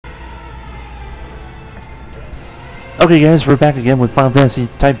Okay guys, we're back again with Final Fantasy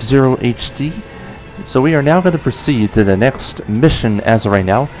Type-0 HD. So we are now going to proceed to the next mission as of right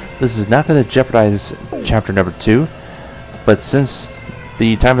now. This is not going to jeopardize chapter number 2, but since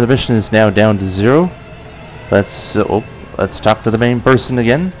the time of the mission is now down to 0, let's talk to the main person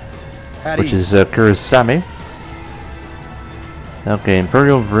again, which is Kurosame. Okay,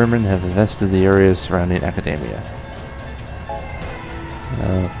 Imperial Vermin have invested the areas surrounding Academia.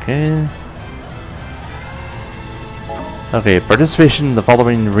 Okay, participation in the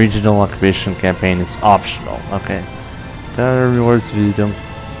following regional occupation campaign is optional. Okay. Counter rewards if you don't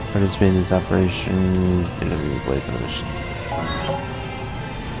participate in these operations. They're going to be played for the mission.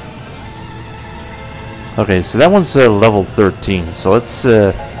 Okay, so that one's level 13. So let's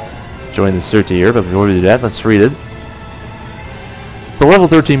join the cert here, but before we do that, let's read it. The level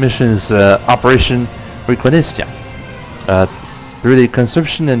 13 mission is Operation Reconquista. Through the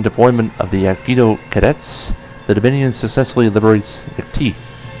conscription and deployment of the Aqvi cadets, the Dominion successfully liberates Aqvi.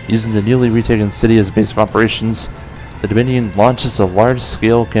 Using the newly retaken city as a base of operations, the Dominion launches a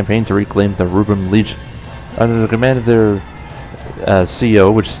large-scale campaign to reclaim the Rubrum Legion. Under the command of their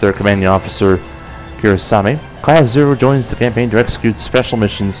CEO, which is their commanding officer, Kurosame, Class 0 joins the campaign to execute special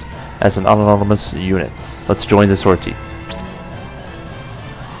missions as an autonomous unit. Let's join the sortie.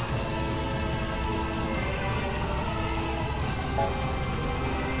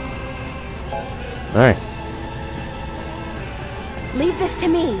 Alright. Leave this to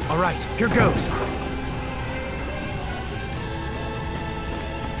me. All right, here goes.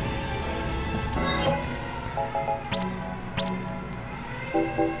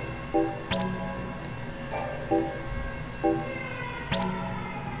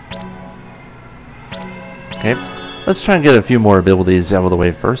 Okay, let's try and get a few more abilities out of the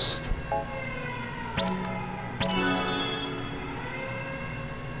way first.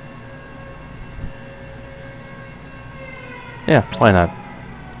 Yeah, why not?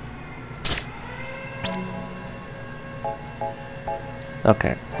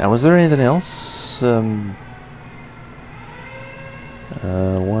 Okay, now was there anything else? 1,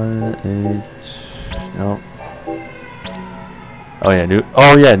 8... no. Oh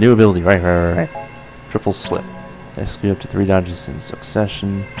yeah, new ability, right. Triple slip. Execute up to 3 dodges in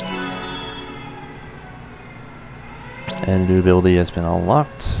succession. And new ability has been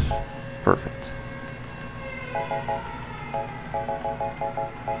unlocked. Perfect.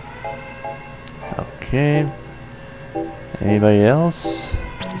 Okay. Anybody else?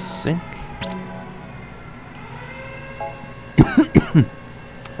 Sync.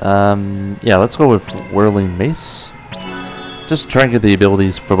 Yeah, let's go with Whirling Mace. Just try and get the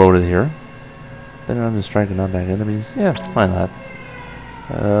abilities promoted here. Better on the strike and knockback enemies. Yeah, why not?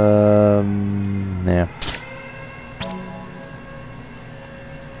 Yeah.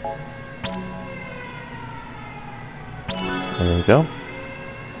 There we go.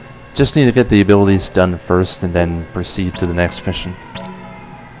 Just need to get the abilities done first and then proceed to the next mission.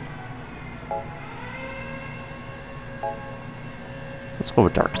 Let's go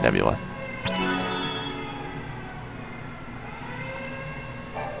with Dark Nebula.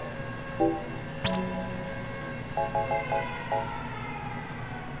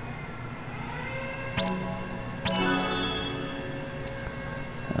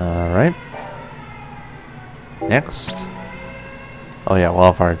 Alright. Next. Oh yeah,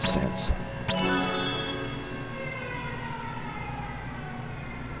 Wildfire Stance.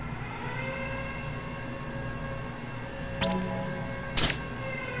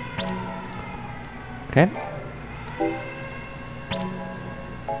 Okay.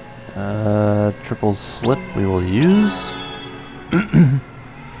 Triple Slip we will use.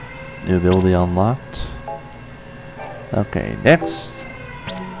 New ability unlocked. Okay, next.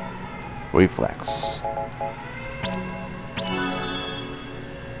 Reflex.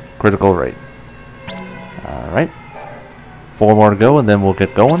 Critical rate. Alright. 4 more to go and then we'll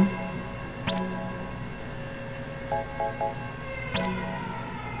get going.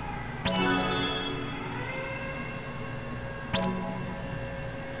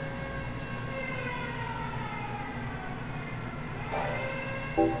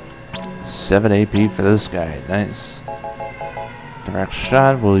 $7 AP for this guy. Nice. Direct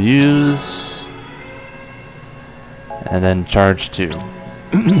shot we'll use. And then charge 2.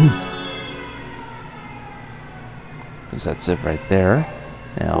 Because that's it right there.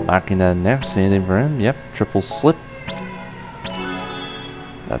 Now, Machina next. Anything for him? Yep, triple slip.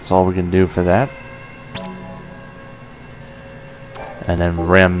 That's all we can do for that. And then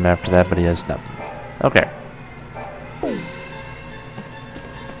Rem after that, but he has nothing. Okay.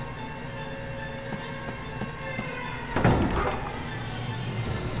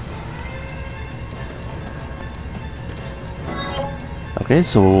 Okay,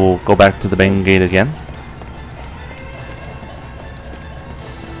 so we'll go back to the main gate again.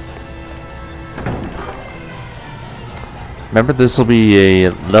 Remember, this will be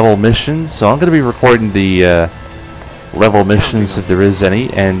a level mission, so I'm going to be recording the level missions if there is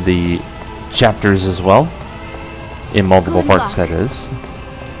any, and the chapters as well, in multiple parts, that is.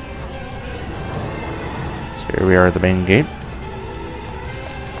 So here we are at the main gate.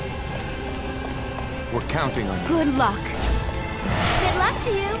 We're counting on you. Good luck. Good luck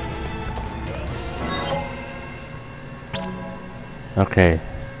to you. Okay.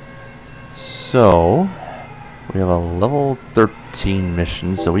 So we have a level 13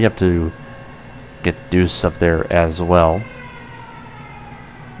 mission, so we have to get Deuce up there as well.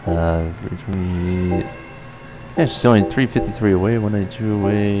 320. Yeah, she's only 353 away, 192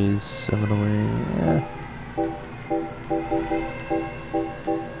 away, 7 away. Yeah.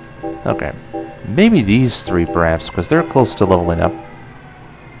 Okay. Maybe these three, perhaps, because they're close to leveling up.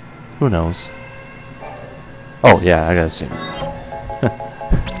 Who knows? Oh, yeah, I gotta see.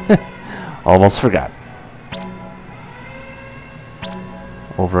 Almost forgot.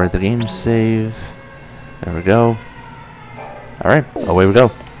 Over at the game save. There we go. Alright, away we go.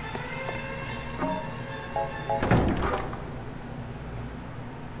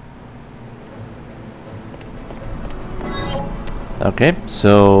 Okay,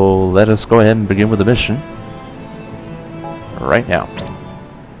 so let us go ahead and begin with the mission right now.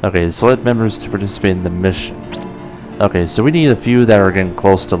 Okay, select members to participate in the mission. Okay, so we need a few that are getting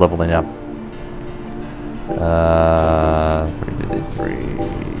close to leveling up. 353.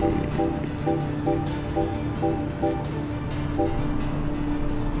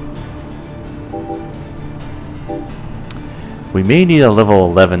 We may need a level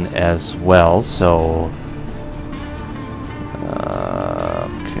 11 as well, so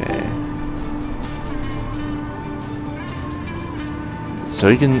okay. So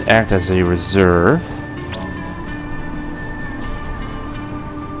you can act as a reserve.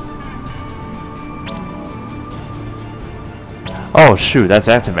 Oh shoot, that's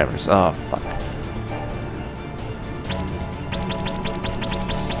active members. Oh fuck.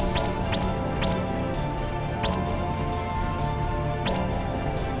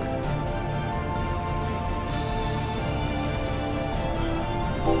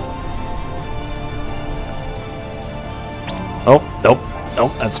 Oh, nope.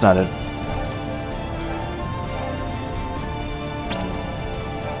 Nope, that's not it.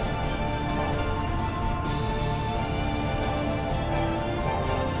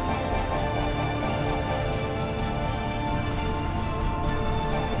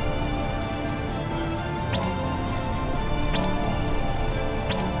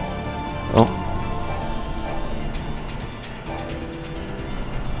 Oh.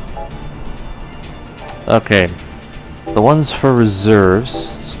 Okay. The ones for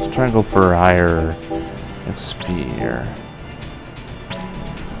reserves, let's try and go for higher XP here.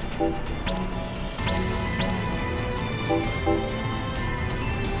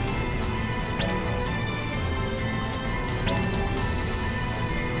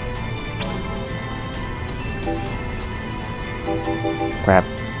 Crap. I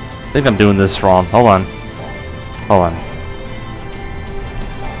think I'm doing this wrong. Hold on. Hold on.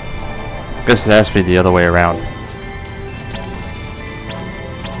 I guess it has to be the other way around.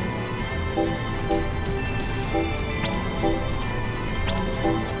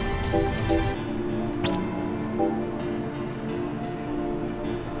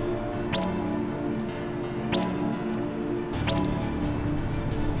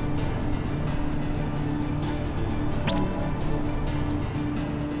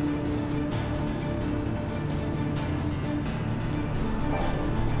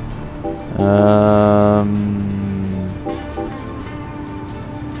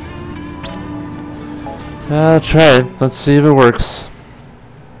 I'll try it. Let's see if it works.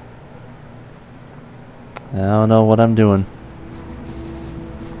 I don't know what I'm doing.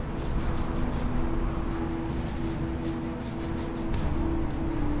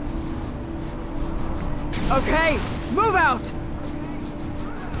 Okay, move out!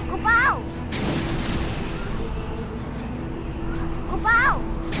 Go bow! Go bow!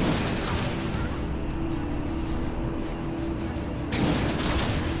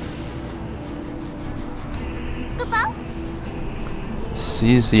 Go bow!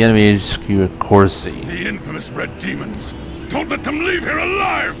 Seize the enemy HQ at Corsi. The infamous red demons! Don't let them leave here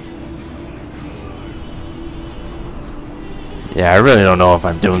alive! Yeah, I really don't know if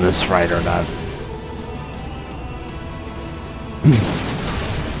I'm doing this right or not.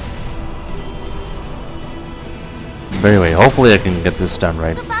 But anyway, hopefully I can get this done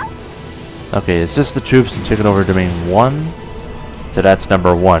right. Okay, it's just the troops and take it over Domain 1. So that's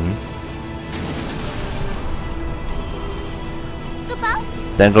number 1.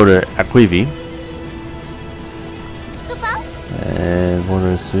 Then go to Aqvi. And what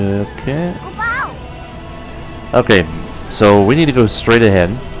is it? Okay. Okay, so we need to go straight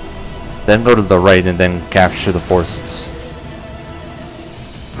ahead. Then go to the right and then capture the forces.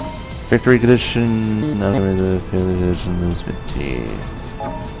 Victory condition. The failure condition is 15.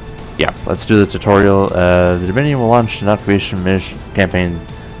 Yeah, let's do the tutorial. The Dominion will launch an occupation mission campaign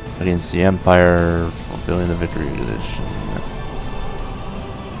against the Empire, fulfilling the victory condition.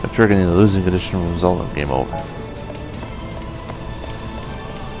 Triggering the losing condition will result in game over.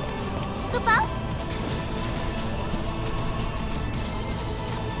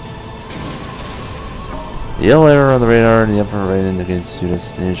 The yellow arrow on the radar in the upper right indicates your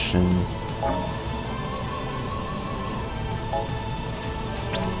destination.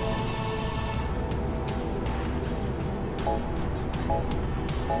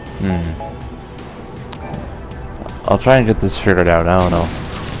 I'll try and get this figured out, I don't know.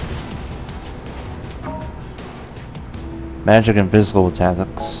 Magic and physical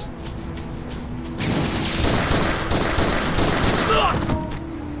tactics.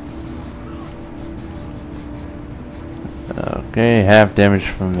 Okay, half damage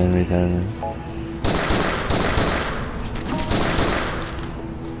from enemy target.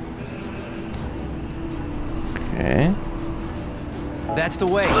 Okay. That's the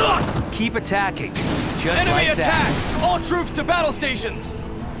way. Keep attacking. Just Enemy like attack! that. All troops to battle stations!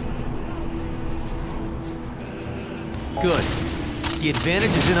 Good. The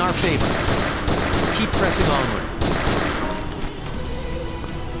advantage is in our favor. Keep pressing onward.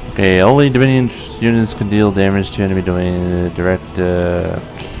 Okay, only Dominion units can deal damage to enemy domain direct.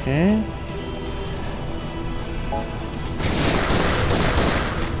 Okay.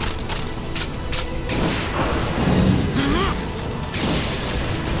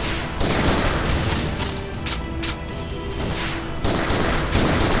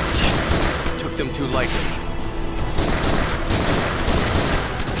 Took them too lightly.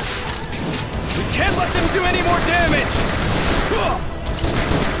 We can't let them do any more damage!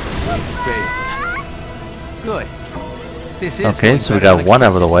 Failed. Good. This is Okay, so we got one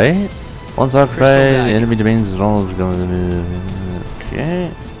out of the way. Once occupied, enemy domains is almost going to be.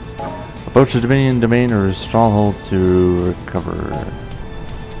 Okay. Approach the Dominion domain or stronghold to recover.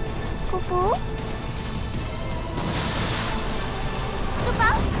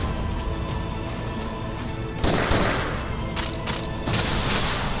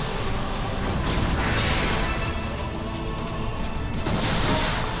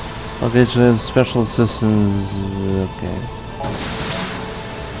 Okay, so special assistance. Okay.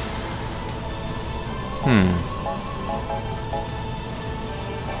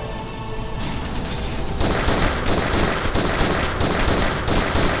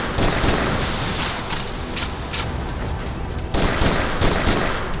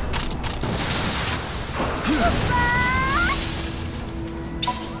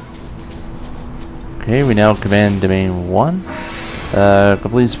 Okay, we now command Domain 1.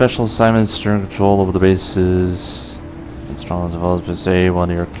 Complete special assignments during control over the bases and strongholds as well as per se one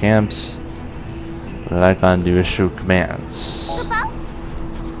of your camps. With an icon to issue commands.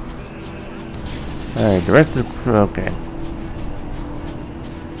 Alright, direct the okay.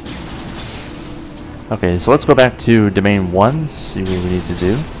 Okay, so let's go back to Domain 1, see what we need to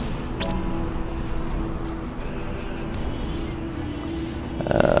do.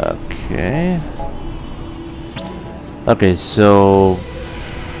 Okay. Okay, so I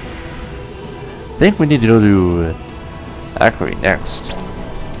think we need to go to Aqvi next.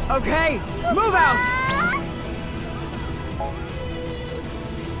 Okay, move out!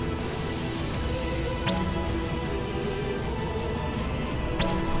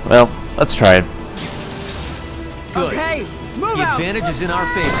 Well, let's try it. Good. Okay, move The out! advantage is in our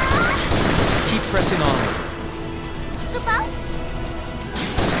favor. Keep pressing onward.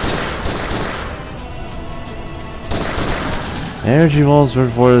 Energy walls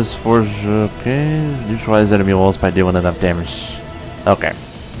reinforce force. Okay, neutralize enemy walls by dealing enough damage. Okay.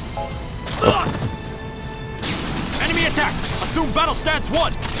 Enemy attack! Assume battle stance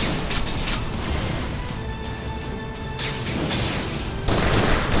 1!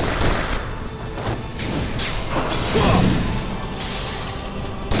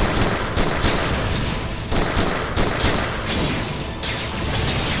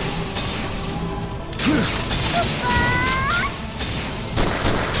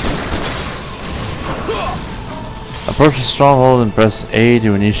 Approach the stronghold and press A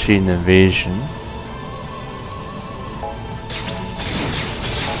to initiate an invasion.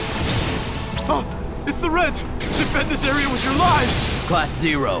 Oh, it's the Reds! Defend this area with your lives! Class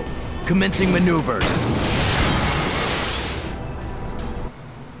 0. Commencing maneuvers.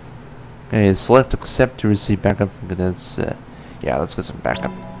 Okay, select accept to receive backup from cadets. Yeah, let's get some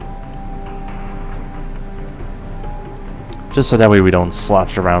backup. Just so that way we don't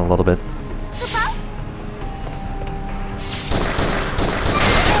slouch around a little bit.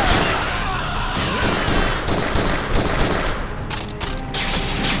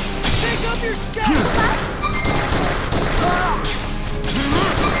 Pick up your step! You're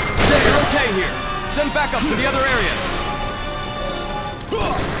okay here! Send backup to the other areas!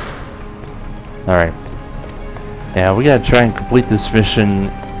 Alright. Yeah, we gotta try and complete this mission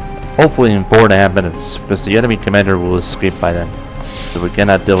hopefully in 4.5 minutes, because the enemy commander will escape by then. So we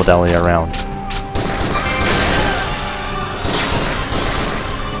cannot dilly-dally around.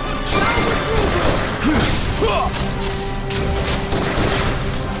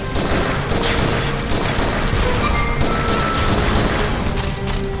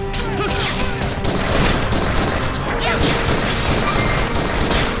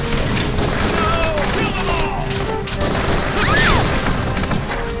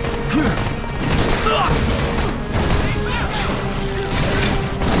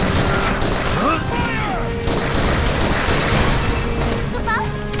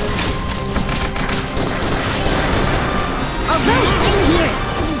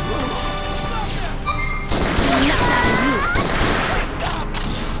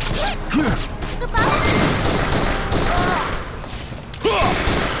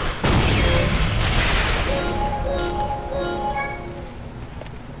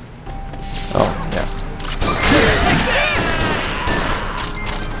 Oh, yeah.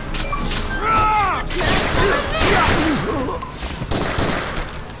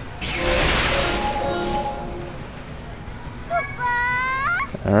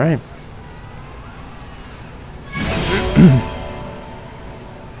 All right.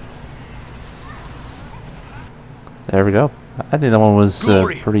 There we go. I think that one was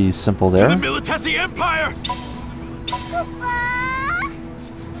pretty simple there. To the Militesi Empire!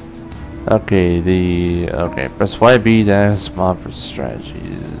 Okay, press YB to ask mob for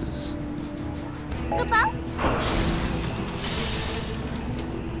strategies.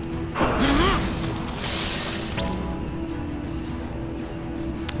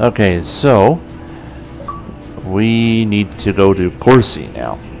 Okay, so we need to go to Corsi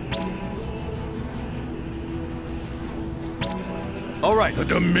now. All right, The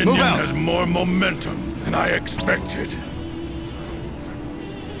Dominion has more momentum than I expected.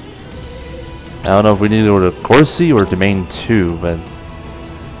 I don't know if we need to go to Corsi or Domain 2, but...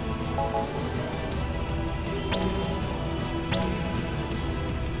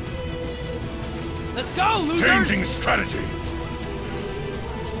 let's go, losers! Changing strategy.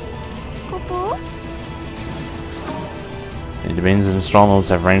 The domains and strongholds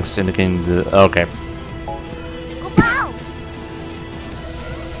have ranks indicating the... okay.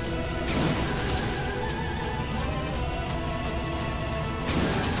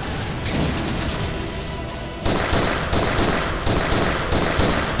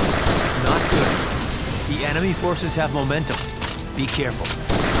 Enemy forces have momentum. Be careful.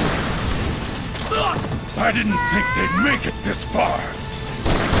 I didn't think they'd make it this far.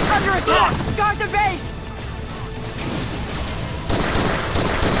 Under attack! Guard the base!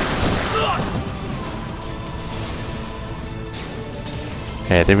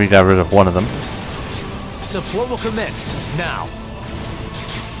 Okay, I think we got rid of one of them. Support will commence now.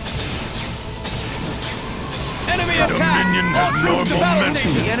 Enemy The attack! Dominion All has more troops to battle momentum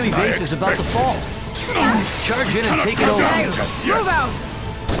station! The enemy than I base is about to fall. expected. Charge in and take it Cannot go over. down just yet. Move out!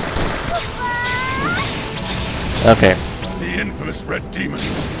 Okay. The infamous Red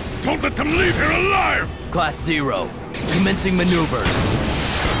Demons. Don't let them leave here alive! Class 0. Commencing maneuvers.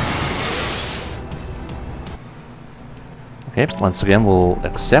 Okay, once again we'll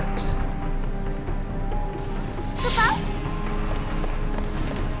accept.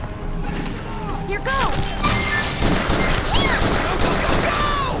 Here goes!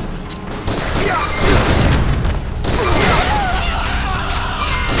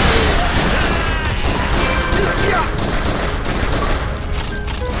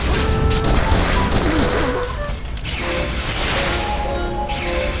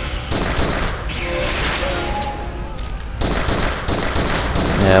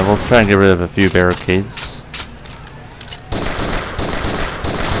 Yeah, we'll try and get rid of a few barricades.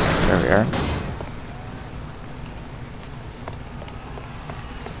 There we are.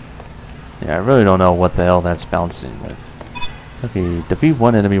 Yeah, I really don't know what the hell that's bouncing with. Okay, defeat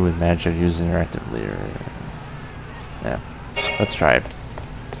one enemy with magic using interactive leader. Yeah, let's try it.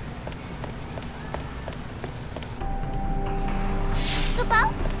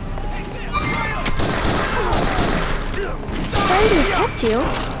 Sorry to have kept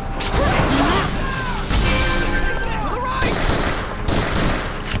you.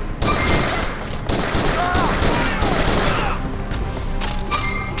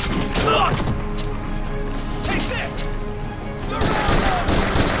 Take this! Surround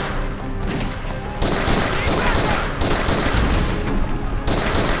them!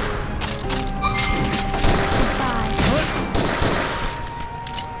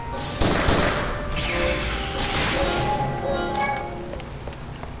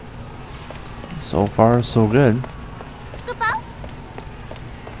 So far, so good. Goodbye.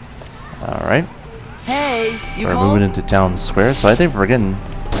 Alright. Hey, you We're home? moving into town square, so I think we're getting...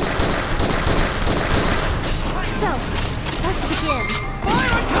 So, let's begin.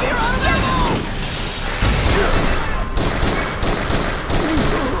 Fire until you're out of ammo!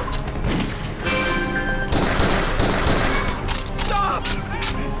 Stop!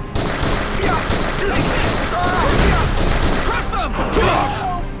 Yeah! Take this! Yeah! Crush them!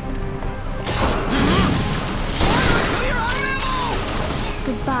 Fire until you're out of ammo!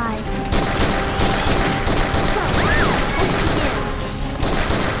 Goodbye. So, let's begin.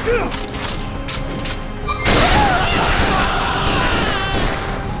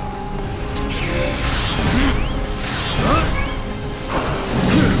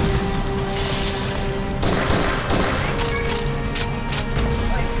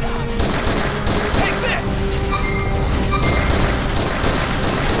 Take this!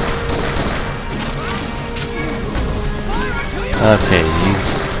 Fire until you're Okay, he's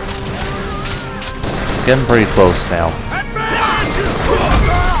getting pretty close now.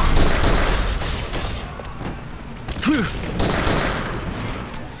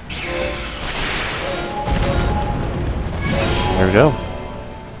 There we go.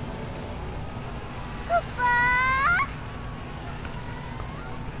 Goodbye.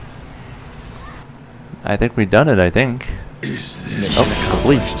 I think we've done it, I think. Is this Oh,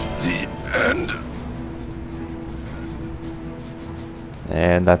 complete. the end?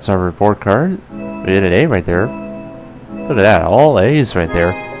 And that's our report card. We did an A right there. Look at that, all A's right there.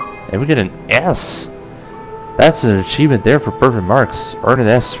 And we get an S. That's an achievement there for perfect marks. Earn an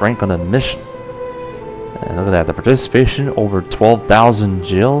S rank on a mission. And look at that, the participation over 12,000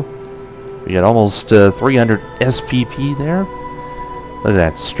 Jill. We got almost 300 SPP there. Look at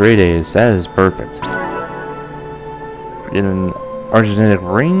that, straight A's. That is perfect. Get an Argentinic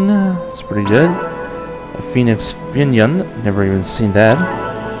ring. That's pretty good. A Phoenix Pinion. Never even seen that.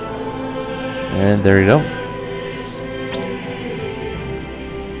 And there you go.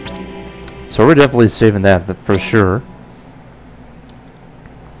 So we're definitely saving that for sure.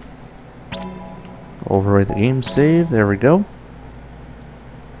 Overwrite the game save. There we go.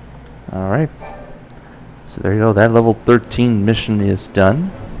 Alright. So there you go. That level 13 mission is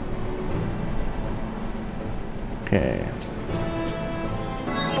done. Okay.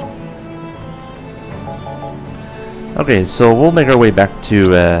 Okay, so we'll make our way back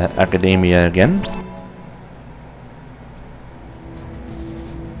to Academia again.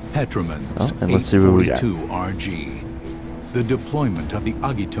 Petromans, Oh, and let's see what we got. 842 RG. The deployment of the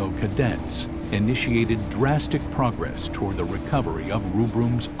Agito cadets initiated drastic progress toward the recovery of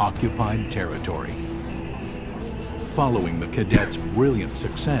Rubrum's occupied territory. Following the cadets' brilliant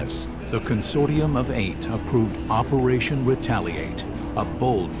success, the Consortium of 8 approved Operation Retaliate, a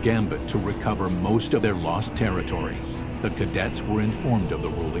bold gambit to recover most of their lost territory. The cadets were informed of the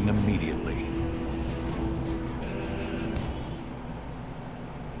ruling immediately.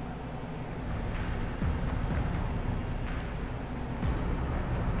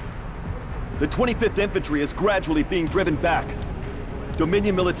 The 25th Infantry is gradually being driven back.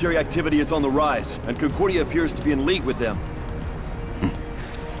 Dominion military activity is on the rise, and Concordia appears to be in league with them.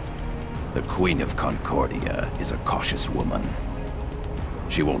 The Queen of Concordia is a cautious woman.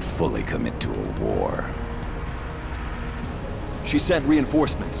 She won't fully commit to a war. She sent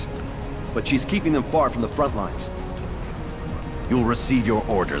reinforcements, but she's keeping them far from the front lines. You'll receive your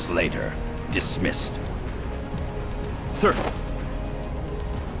orders later. Dismissed. Sir,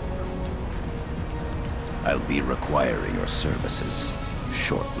 I'll be requiring your services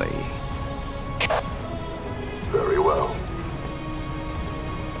shortly. Very well.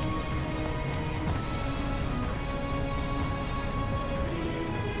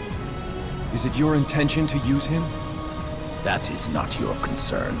 Is it your intention to use him? That is not your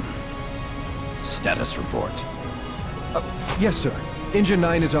concern. Status report. Yes, sir. Engine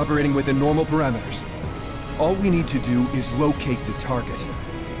 9 is operating within normal parameters. All we need to do is locate the target.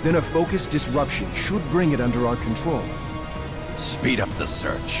 Then a focused disruption should bring it under our control. Speed up the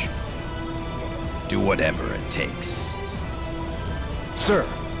search. Do whatever it takes. Sir.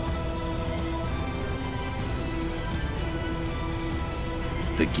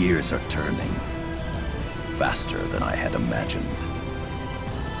 The gears are turning. Faster than I had imagined.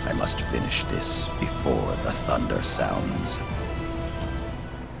 I must finish this before the thunder sounds.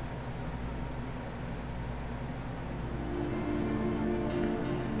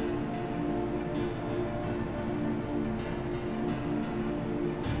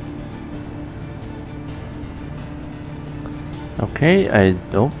 Okay, I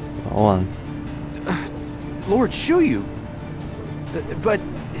don't. Hold on. Lord Shuyu! But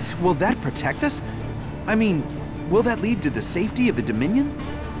will that protect us? I mean, will that lead to the safety of the Dominion?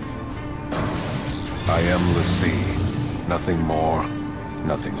 I am l'Cie. Nothing more,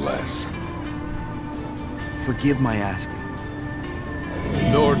 nothing less. Forgive my asking.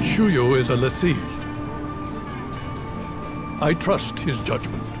 Lord Shuyu is a l'Cie. I trust his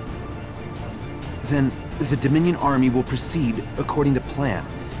judgment. Then the Dominion army will proceed according to plan,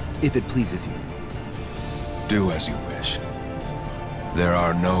 if it pleases you. Do as you wish. There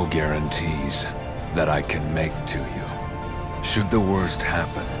are no guarantees that I can make to you. Should the worst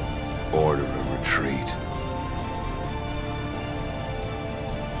happen, order a retreat.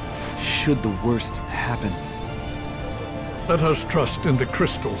 Should the worst happen? Let us trust in the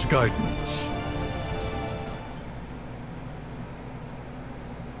crystal's guidance.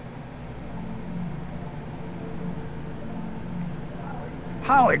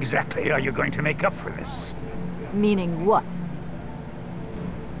 How exactly are you going to make up for this? Meaning what?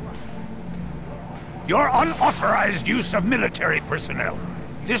 Your unauthorized use of military personnel.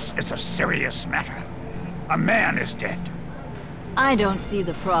 This is a serious matter. A man is dead. I don't see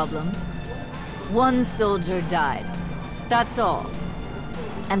the problem. One soldier died. That's all.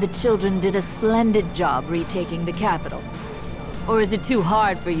 And the children did a splendid job retaking the capital. Or is it too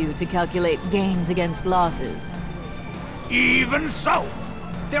hard for you to calculate gains against losses? Even so,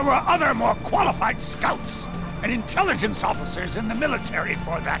 there were other more qualified scouts and intelligence officers in the military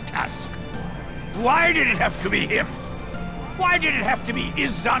for that task. Why did it have to be him? Why did it have to be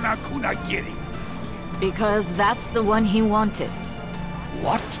Izana Kunagiri? Because that's the one he wanted.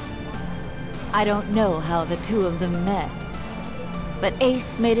 What? I don't know how the two of them met. But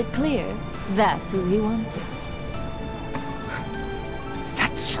Ace made it clear that's who he wanted.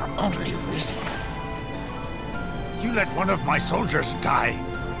 That's your only reason? You let one of my soldiers die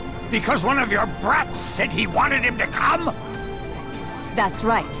because one of your brats said he wanted him to come? That's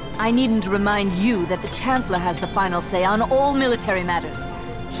right. I needn't remind you that the Chancellor has the final say on all military matters.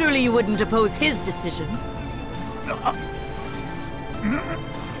 Surely you wouldn't oppose his decision?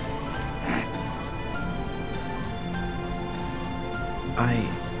 I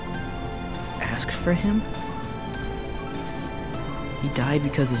asked for him? He died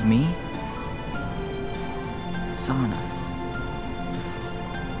because of me? Sana.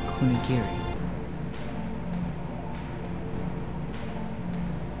 Kunigiri.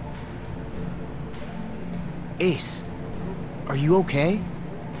 Ace, are you okay?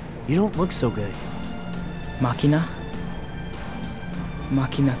 You don't look so good. Makina?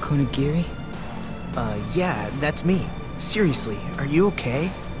 Makina Kunigiri? Yeah, that's me. Seriously, are you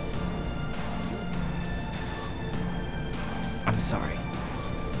okay? I'm sorry.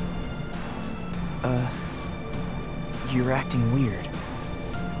 You're acting weird.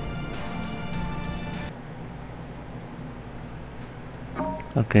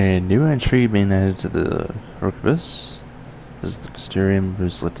 Okay, new entry being added to the Reconquista. This is the Custodian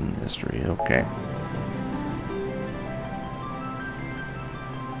Bracelet in history. Okay.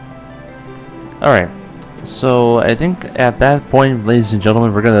 Alright. So, I think at that point, ladies and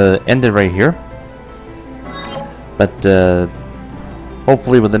gentlemen, we're gonna end it right here. But,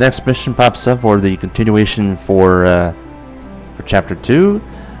 hopefully when the next mission pops up, or the continuation for Chapter 2,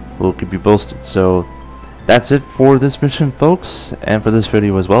 we'll keep you posted. So, that's it for this mission, folks, and for this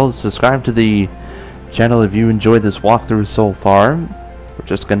video as well. Subscribe to the channel if you enjoyed this walkthrough so far. We're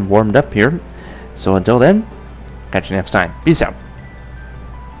just getting warmed up here. So until then, catch you next time. Peace out.